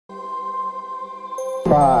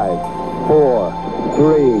5, 4,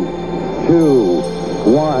 3, 2,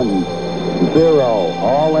 1, 0.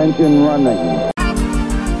 All engine running.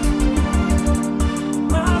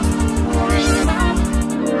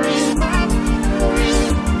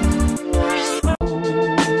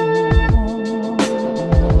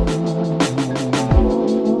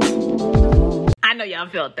 I know y'all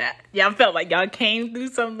felt that. Y'all felt like y'all came through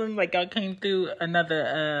something, like y'all came through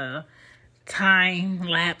another time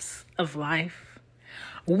lapse of life.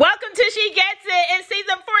 Welcome to She Gets It in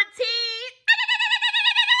season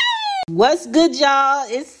 14. What's good, y'all?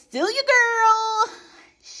 It's still your girl,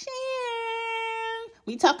 Shan.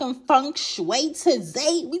 We talking feng shui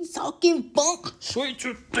today. We talking feng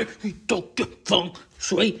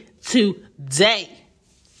shui today.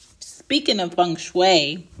 Speaking of feng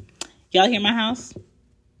shui, y'all hear my house?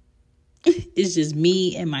 It's just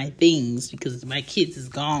me and my things because my kids is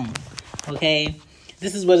gone. Okay?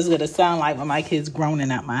 This is what it's going to sound like when my kids groaning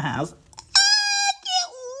at my house. I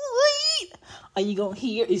can't wait. All you going to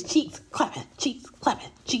hear is cheeks clapping, cheeks clapping,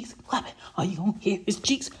 cheeks clapping. All you going to hear is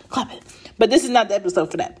cheeks clapping. But this is not the episode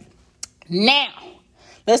for that. Now,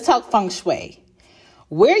 let's talk feng shui.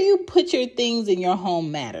 Where you put your things in your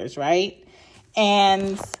home matters, right?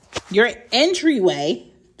 And your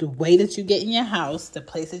entryway, the way that you get in your house, the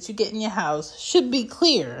place that you get in your house should be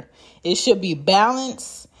clear. It should be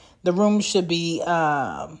balanced. The room should be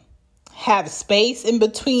have space in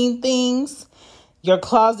between things. Your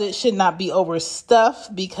closet should not be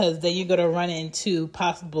overstuffed because then you're going to run into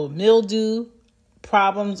possible mildew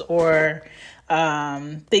problems or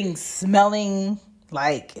things smelling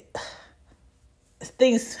like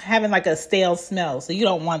things having like a stale smell. So you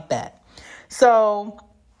don't want that. So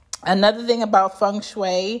another thing about feng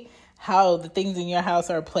shui, how the things in your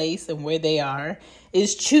house are placed and where they are,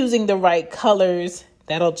 is choosing the right colors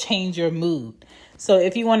that'll change your mood. So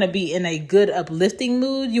if you want to be in a good uplifting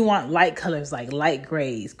mood, you want light colors like light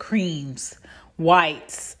grays, creams,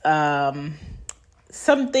 whites,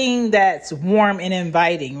 something that's warm and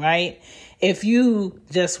inviting, right? If you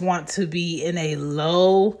just want to be in a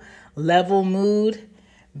low level mood,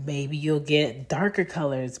 maybe you'll get darker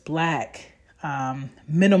colors, black,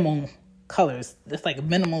 minimal colors. It's like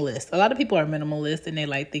minimalist. A lot of people are minimalist and they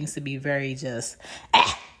like things to be very just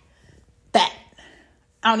that.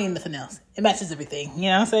 I don't need nothing else. It matches everything. You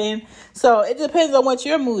know what I'm saying? So it depends on what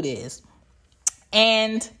your mood is.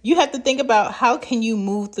 And you have to think about how can you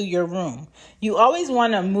move through your room. You always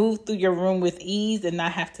want to move through your room with ease and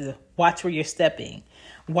not have to watch where you're stepping.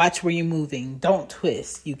 Watch where you're moving. Don't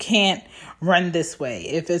twist. You can't run this way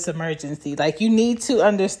if it's emergency. Like, you need to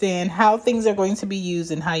understand how things are going to be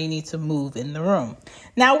used and how you need to move in the room.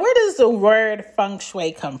 Now, where does the word feng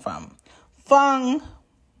shui come from? Feng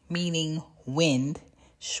meaning wind,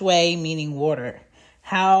 shui meaning water.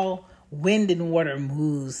 How wind and water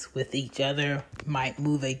moves with each other, might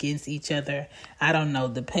move against each other. I don't know,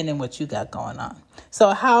 depending what you got going on. So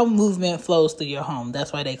how movement flows through your home.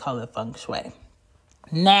 That's why they call it feng shui.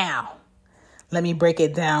 Now, let me break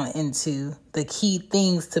it down into the key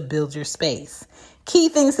things to build your space. Key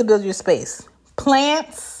things to build your space.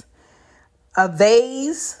 Plants, a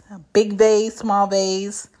vase, a big vase, small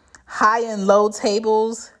vase, high and low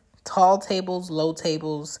tables, tall tables, low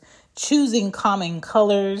tables, choosing common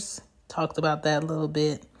colors. Talked about that a little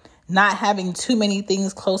bit. Not having too many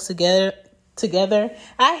things close together.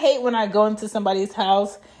 I hate when I go into somebody's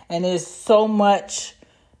house and there's so much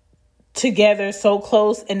together, so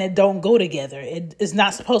close, and it don't go together. It is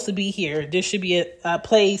not supposed to be here. There should be a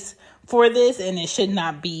place for this, and it should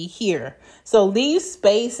not be here. So leave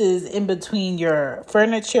spaces in between your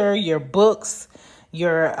furniture, your books,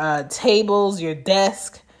 your tables, your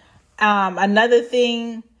desk. Another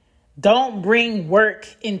thing, don't bring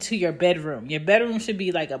work into your bedroom. Your bedroom should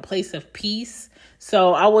be like a place of peace.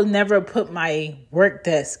 So I will never put my work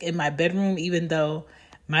desk in my bedroom, even though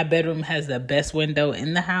my bedroom has the best window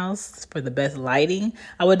in the house for the best lighting.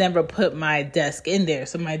 I would never put my desk in there.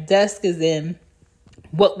 So my desk is in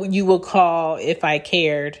what you would call, if I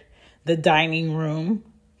cared, the dining room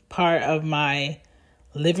part of my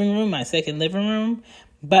living room, my second living room.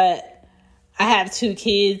 But I have 2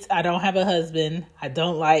 kids. I don't have a husband. I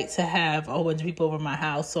don't like to have a whole bunch of people over my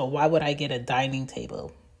house. So why would I get a dining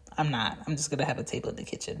table? I'm just going to have a table in the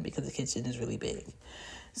kitchen because the kitchen is really big.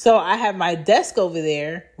 So I have my desk over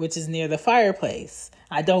there, which is near the fireplace.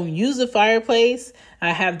 I don't use the fireplace.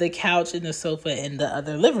 I have the couch and the sofa in the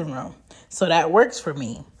other living room. So that works for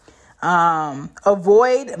me.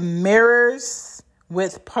 Avoid mirrors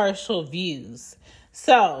with partial views.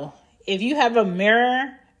 So if you have a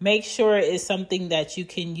mirror, Make sure it's something that you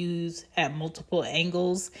can use at multiple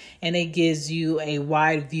angles, and it gives you a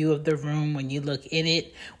wide view of the room when you look in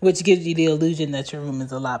it, which gives you the illusion that your room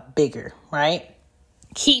is a lot bigger, right?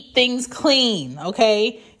 Keep things clean,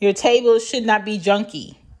 okay? Your table should not be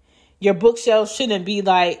junky. Your bookshelf shouldn't be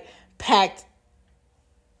like packed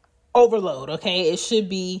overload, okay? It should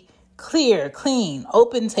be clear, clean,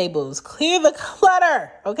 open tables, clear the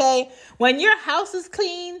clutter, okay? When your house is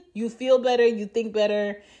clean, you feel better, you think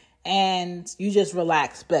better, and you just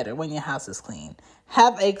relax better when your house is clean.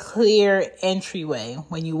 Have a clear entryway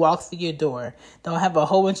when you walk through your door. Don't have a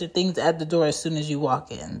whole bunch of things at the door as soon as you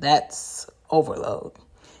walk in. That's overload.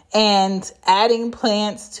 And adding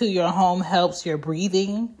plants to your home helps your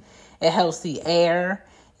breathing. It helps the air.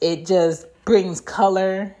 It just brings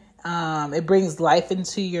color. It brings life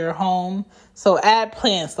into your home. So add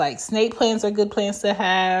plants, like snake plants are good plants to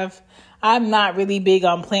have. I'm not really big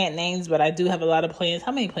on plant names, but I do have a lot of plants.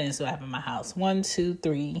 How many plants do I have in my house? 1, 2,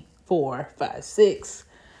 3, 4, 5, 6,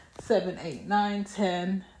 7, 8, 9,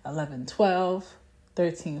 10, 11, 12,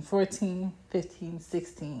 13, 14, 15,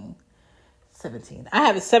 16, 17. I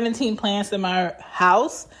have 17 plants in my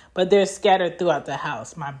house, but they're scattered throughout the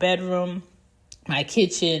house. My bedroom, my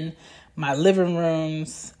kitchen, my living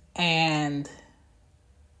rooms, and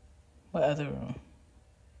what other room?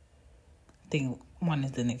 I think one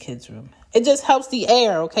is in the kids' room. It just helps the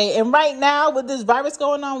air, okay? And right now, with this virus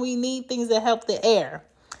going on, we need things that help the air.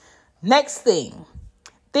 Next thing,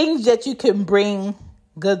 things that you can bring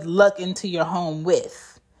good luck into your home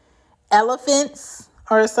with. Elephants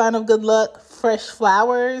are a sign of good luck. Fresh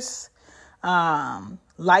flowers,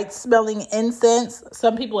 light smelling incense.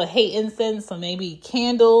 Some people hate incense, so maybe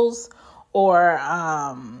candles or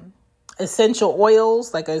essential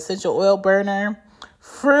oils, like an essential oil burner.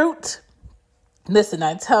 Fruit. Listen,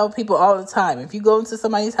 I tell people all the time, if you go into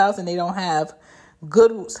somebody's house and they don't have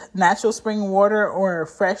good natural spring water or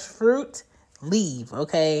fresh fruit, leave,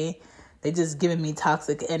 okay? They just giving me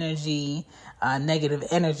toxic energy, negative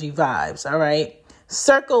energy vibes, all right?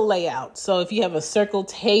 Circle layout. So if you have a circle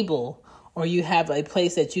table or you have a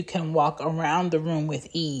place that you can walk around the room with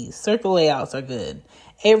ease, circle layouts are good.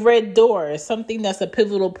 A red door is something that's a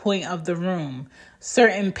pivotal point of the room.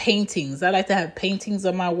 Certain paintings. I like to have paintings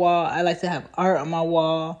on my wall. I like to have art on my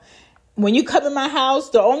wall. When you come in my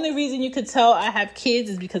house, the only reason you could tell I have kids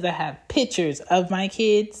is because I have pictures of my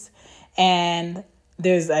kids. And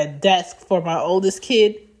there's a desk for my oldest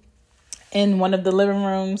kid in one of the living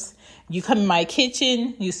rooms. You come in my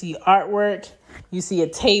kitchen, you see artwork, you see a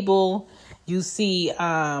table, you see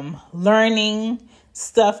learning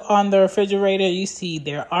stuff on the refrigerator, you see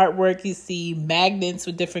their artwork, you see magnets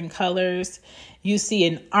with different colors, you see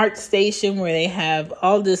an art station where they have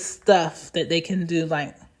all this stuff that they can do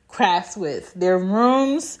like crafts with. Their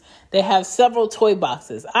rooms, they have several toy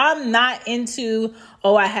boxes. I'm not into,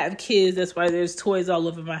 I have kids, that's why there's toys all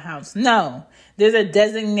over my house. No, there's a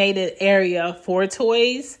designated area for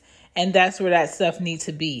toys, and that's where that stuff needs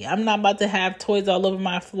to be. I'm not about to have toys all over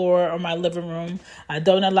my floor or my living room. I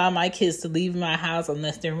don't allow my kids to leave my house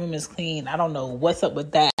unless their room is clean. I don't know what's up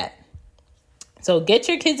with that. So get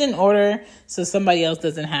your kids in order so somebody else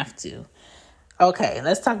doesn't have to. Okay,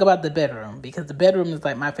 let's talk about the bedroom, because the bedroom is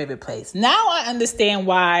like my favorite place. Now I understand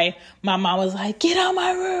why my mom was like, get out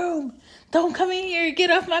my room. Don't come in here. Get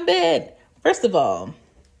off my bed. First of all,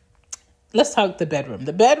 let's talk the bedroom.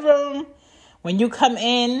 The bedroom, when you come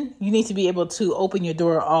in, you need to be able to open your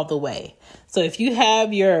door all the way. So if you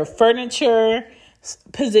have your furniture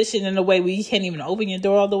positioned in a way where you can't even open your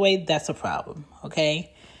door all the way, that's a problem,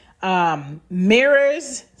 okay?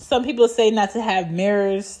 Mirrors. Some people say not to have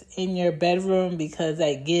mirrors in your bedroom because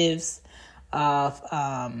that gives off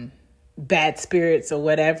bad spirits or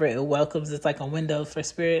whatever. It welcomes, it's like a window for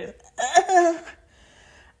spirit.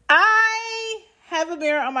 I have a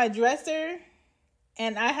mirror on my dresser,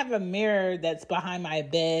 and I have a mirror that's behind my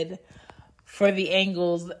bed for the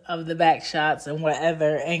angles of the back shots and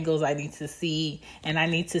whatever angles I need to see, and I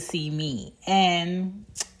need to see me. And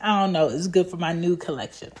I don't know, it's good for my new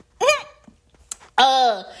collection.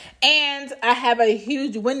 And I have a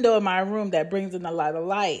huge window in my room that brings in a lot of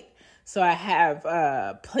light. So I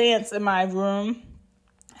have plants in my room.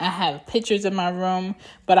 I have pictures in my room,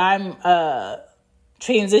 but I'm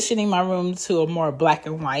transitioning my room to a more black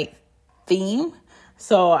and white theme.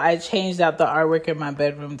 So I changed out the artwork in my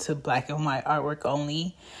bedroom to black and white artwork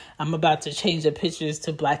only. I'm about to change the pictures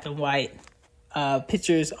to black and white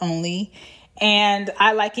pictures only. And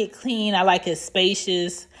I like it clean. I like it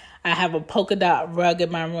spacious. I have a polka dot rug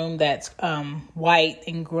in my room that's white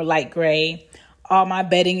and light gray. All my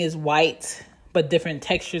bedding is white, but different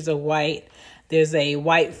textures of white. There's a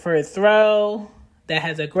white fur throw. that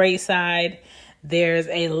has a gray side. There's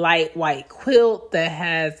a light white quilt that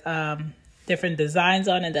has different designs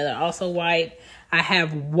on it that are also white. I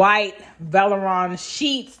have white Valeron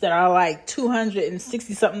sheets that are like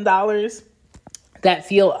 $260 something that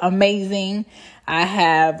feel amazing. I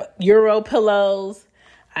have Euro pillows.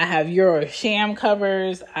 I have Euro sham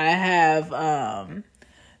covers. I have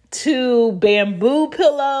 2 bamboo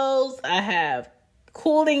pillows. I have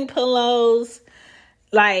cooling pillows.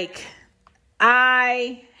 Like,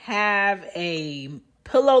 I have a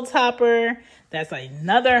pillow topper that's like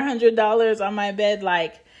another $100 on my bed.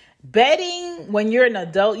 Like, bedding, when you're an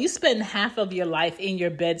adult, you spend half of your life in your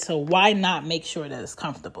bed, so why not make sure that it's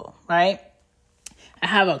comfortable, right? I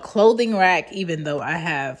have a clothing rack, even though I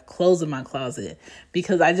have clothes in my closet,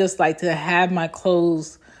 because I just like to have my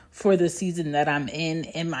clothes for the season that I'm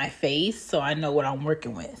in my face, so I know what I'm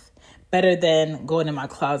working with better than going in my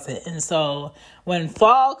closet. And so when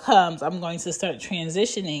fall comes, I'm going to start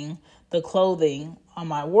transitioning the clothing on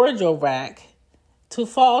my wardrobe rack to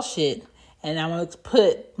fall shit. And I'm going to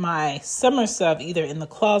put my summer stuff either in the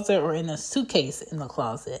closet or in a suitcase in the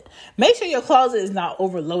closet. Make sure your closet is not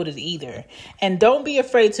overloaded either. And don't be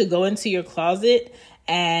afraid to go into your closet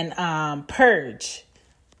and purge.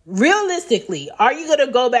 Realistically, are you going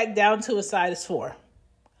to go back down to a size 4?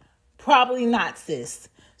 Probably not, sis.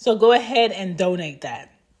 So go ahead and donate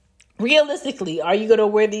that. Realistically, are you going to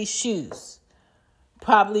wear these shoes?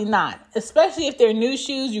 Probably not. Especially if they're new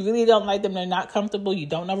shoes, you really don't like them, they're not comfortable, you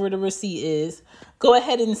don't know where the receipt is. Go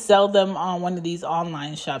ahead and sell them on one of these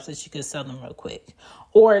online shops that you can sell them real quick.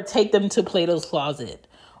 Or take them to Plato's Closet.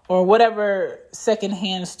 Or whatever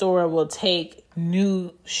secondhand store will take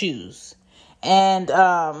new shoes. And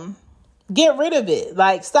get rid of it.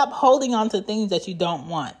 Like, stop holding on to things that you don't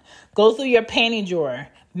want. Go through your panty drawer.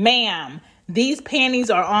 Ma'am, these panties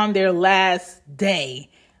are on their last day.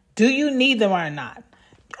 Do you need them or not?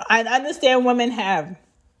 I understand women have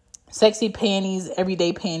sexy panties,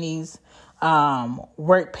 everyday panties,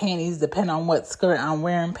 work panties, depending on what skirt I'm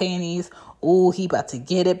wearing panties. Ooh, he about to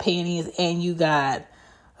get it panties. And you got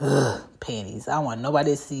panties. I want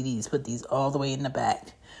nobody to see these. Put these all the way in the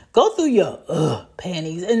back. Go through your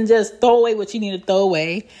panties and just throw away what you need to throw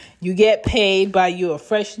away. You get paid, buy you a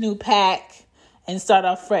fresh new pack and start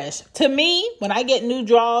off fresh. To me, when I get new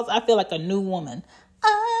drawers, I feel like a new woman.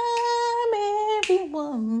 I'm every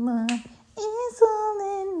woman is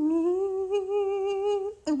all in me.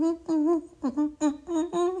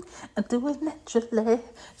 I do it naturally.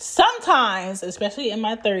 Sometimes, especially in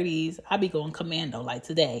my 30s, I be going commando like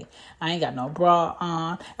today. I ain't got no bra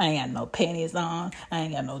on. I ain't got no panties on. I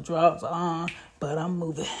ain't got no drawers on. But I'm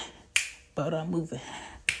moving. It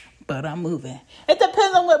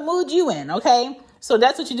depends on what mood you in, okay? So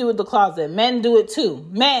that's what you do with the closet. Men do it too.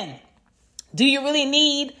 Men, do you really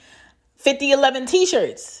need 5011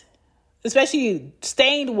 t-shirts? Especially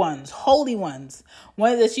stained ones, holy ones.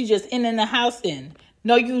 Ones that you just in the house in.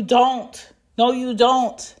 No, you don't.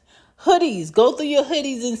 Hoodies. Go through your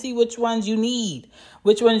hoodies and see which ones you need.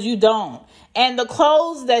 Which ones you don't. And the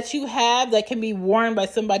clothes that you have that can be worn by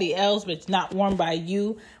somebody else but not worn by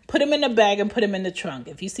you, put them in a bag and put them in the trunk.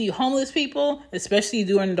 If you see homeless people, especially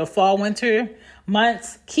during the fall, winter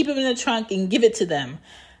months, keep them in the trunk and give it to them.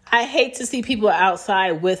 I hate to see people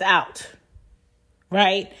outside without,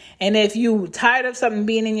 right? And if you tired of something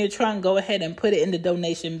being in your trunk, go ahead and put it in the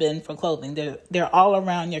donation bin for clothing. They're all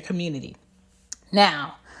around your community.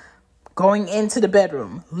 Now, going into the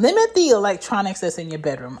bedroom, limit the electronics that's in your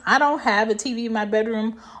bedroom. I don't have a TV in my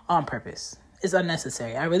bedroom on purpose. It's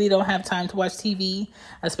unnecessary. I really don't have time to watch TV.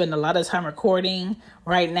 I spend a lot of time recording.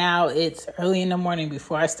 Right now, it's early in the morning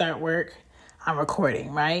before I start work. I'm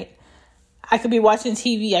recording, right? I could be watching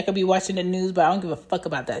TV. I could be watching the news, but I don't give a fuck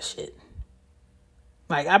about that shit.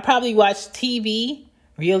 Like, I probably watch TV,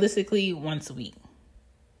 realistically, once a week.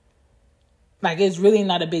 Like, it's really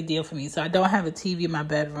not a big deal for me. So I don't have a TV in my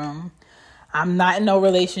bedroom. I'm not in no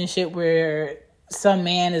relationship where some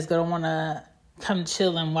man is going to want to come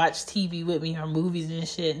chill and watch TV with me or movies and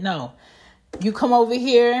shit. No. You come over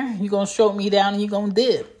here, you're going to stroke me down and you're going to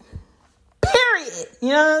dip. Period. You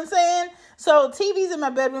know what I'm saying? So TVs in my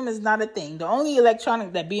bedroom is not a thing. The only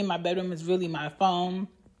electronic that be in my bedroom is really my phone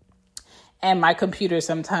and my computer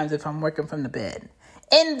sometimes if I'm working from the bed.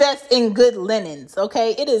 Invest in good linens,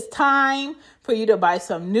 okay? It is time for you to buy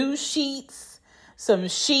some new sheets, some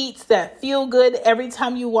sheets that feel good every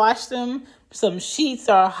time you wash them. Some sheets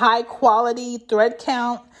are high quality thread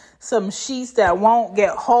count, some sheets that won't get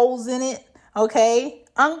holes in it, okay?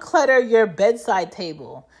 Unclutter your bedside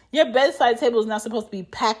table. Your bedside table is not supposed to be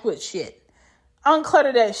packed with shit.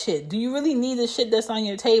 Unclutter that shit. Do you really need the shit that's on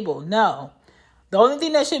your table? No. The only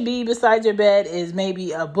thing that should be beside your bed is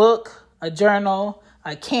maybe a book, a journal,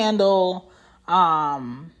 a candle, a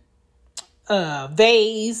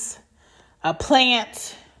vase, a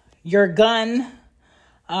plant, your gun,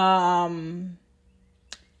 and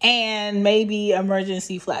maybe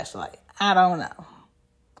emergency flashlight. I don't know.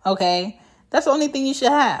 Okay? That's the only thing you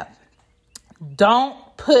should have. Don't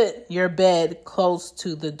put your bed close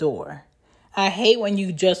to the door. I hate when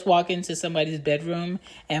you just walk into somebody's bedroom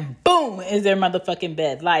and boom, is their motherfucking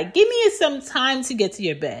bed. Like, give me some time to get to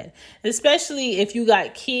your bed. Especially if you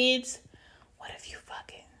got kids. What if you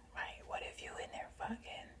fucking, right? What if you in there fucking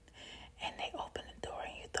and they open the door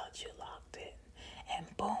and you thought you locked it? And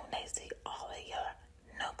boom, they see all of your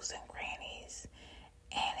nooks and crannies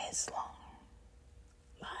and it's long.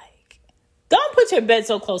 Like, don't put your bed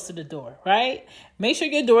so close to the door, right? Make sure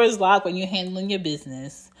your door is locked when you're handling your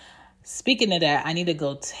business. Speaking of that, I need to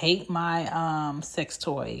go take my sex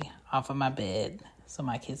toy off of my bed so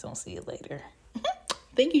my kids don't see it later.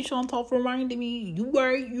 Thank you, Chantal, for reminding me. You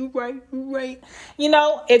right. You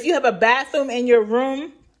know, if you have a bathroom in your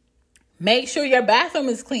room, make sure your bathroom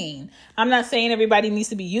is clean. I'm not saying everybody needs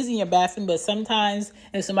to be using your bathroom, but sometimes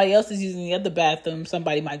if somebody else is using the other bathroom,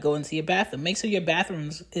 somebody might go into your bathroom. Make sure your bathroom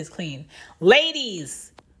is clean.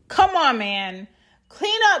 Ladies, come on, man.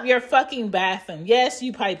 Clean up your fucking bathroom. Yes,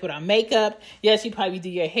 you probably put on makeup. Yes, you probably do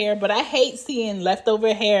your hair. But I hate seeing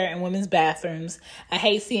leftover hair in women's bathrooms. I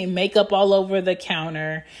hate seeing makeup all over the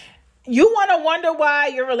counter. You want to wonder why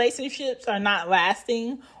your relationships are not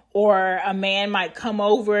lasting? Or a man might come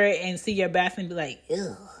over and see your bathroom and be like,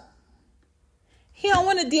 ew. He don't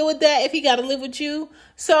want to deal with that if he got to live with you.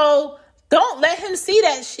 So don't let him see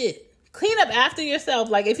that shit. Clean up after yourself.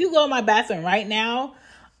 Like, if you go in my bathroom right now,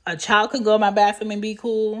 a child could go in my bathroom and be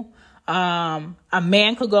cool. A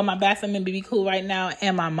man could go in my bathroom and be cool right now.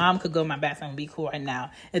 And my mom could go in my bathroom and be cool right now.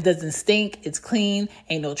 It doesn't stink. It's clean.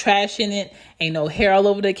 Ain't no trash in it. Ain't no hair all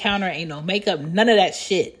over the counter. Ain't no makeup. None of that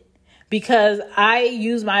shit. Because I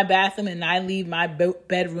use my bathroom and I leave my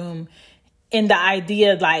bedroom in the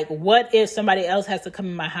idea like, what if somebody else has to come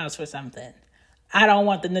in my house for something? I don't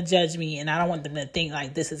want them to judge me and I don't want them to think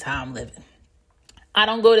like this is how I'm living. I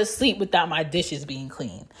don't go to sleep without my dishes being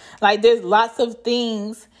clean. Like, there's lots of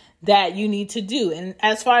things that you need to do. And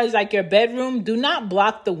as far as like your bedroom, do not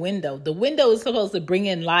block the window. The window is supposed to bring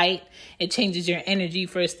in light. It changes your energy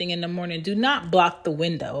first thing in the morning. Do not block the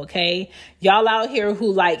window, okay? Y'all out here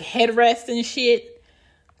who like headrests and shit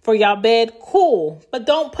for y'all bed, cool. But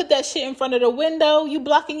don't put that shit in front of the window. You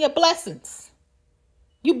blocking your blessings.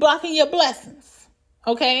 You blocking your blessings,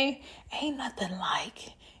 okay? Ain't nothing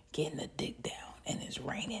like getting the dick down and it's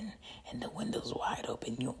raining and the window's wide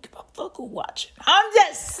open. You don't give a fuck who watching. I'm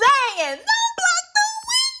just saying, don't block the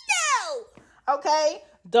window. Okay?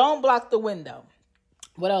 Don't block the window.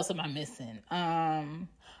 What else am I missing?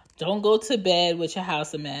 Don't go to bed with your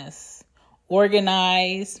house a mess.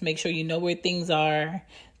 Organize. Make sure you know where things are.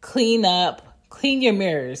 Clean up. Clean your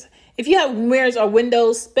mirrors. If you have mirrors or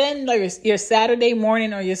windows, spend your Saturday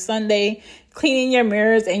morning or your Sunday cleaning your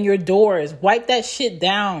mirrors and your doors. Wipe that shit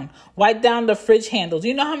down. Wipe down the fridge handles.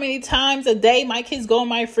 You know how many times a day my kids go in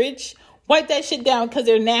my fridge? Wipe that shit down because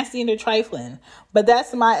they're nasty and they're trifling. But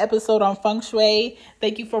that's my episode on feng shui.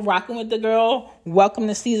 Thank you for rocking with the girl. Welcome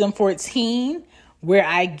to season 14, where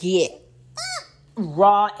I get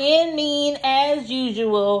raw and mean as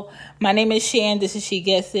usual. My name is Shan. This is She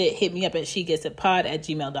Gets It. Hit me up at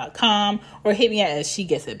shegetsitpod@gmail.com or hit me at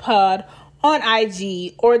shegetsitpod on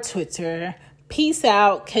IG or Twitter. Peace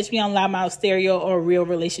out. Catch me on Loudmouth Stereo or Real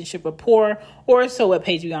Relationship Rapport or So What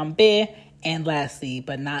Page We On Bed. And lastly,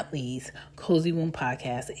 but not least, Cozy Womb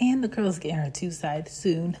Podcast. And the girl's getting her 2 sides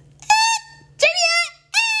soon.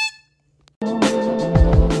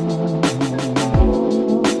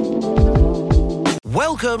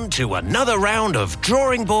 Welcome to another round of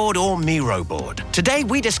Drawing Board or Miro Board. Today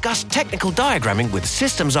we discuss technical diagramming with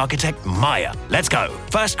systems architect Maya. Let's go.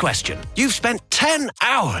 First question. You've spent 10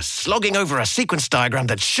 hours slogging over a sequence diagram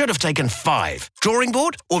that should have taken 5. Drawing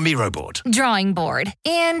board or Miro board? Drawing board.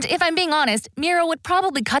 And if I'm being honest, Miro would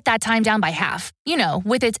probably cut that time down by half. You know,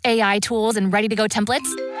 with its AI tools and ready-to-go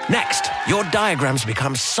templates. Next, your diagrams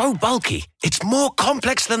become so bulky, it's more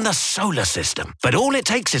complex than the solar system. But all it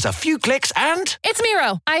takes is a few clicks and... It's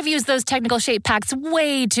Miro. I've used those technical shape packs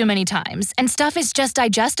way too many times, and stuff is just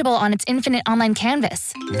digestible on its infinite online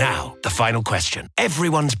canvas. Now, the final question.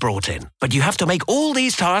 Everyone's brought in, but you have to make all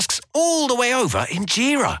these tasks all the way over in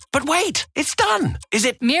Jira. But wait, it's done. Is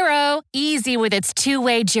it... Miro. Easy with its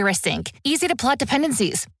two-way Jira sync. Easy to plot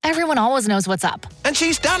dependencies. Everyone always knows what's up. up. And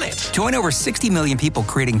she's done it. Join over 60 million people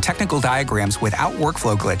creating technical diagrams without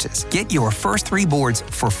workflow glitches. Get your first 3 boards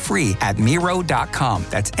for free at Miro.com.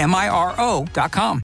 That's Miro.com.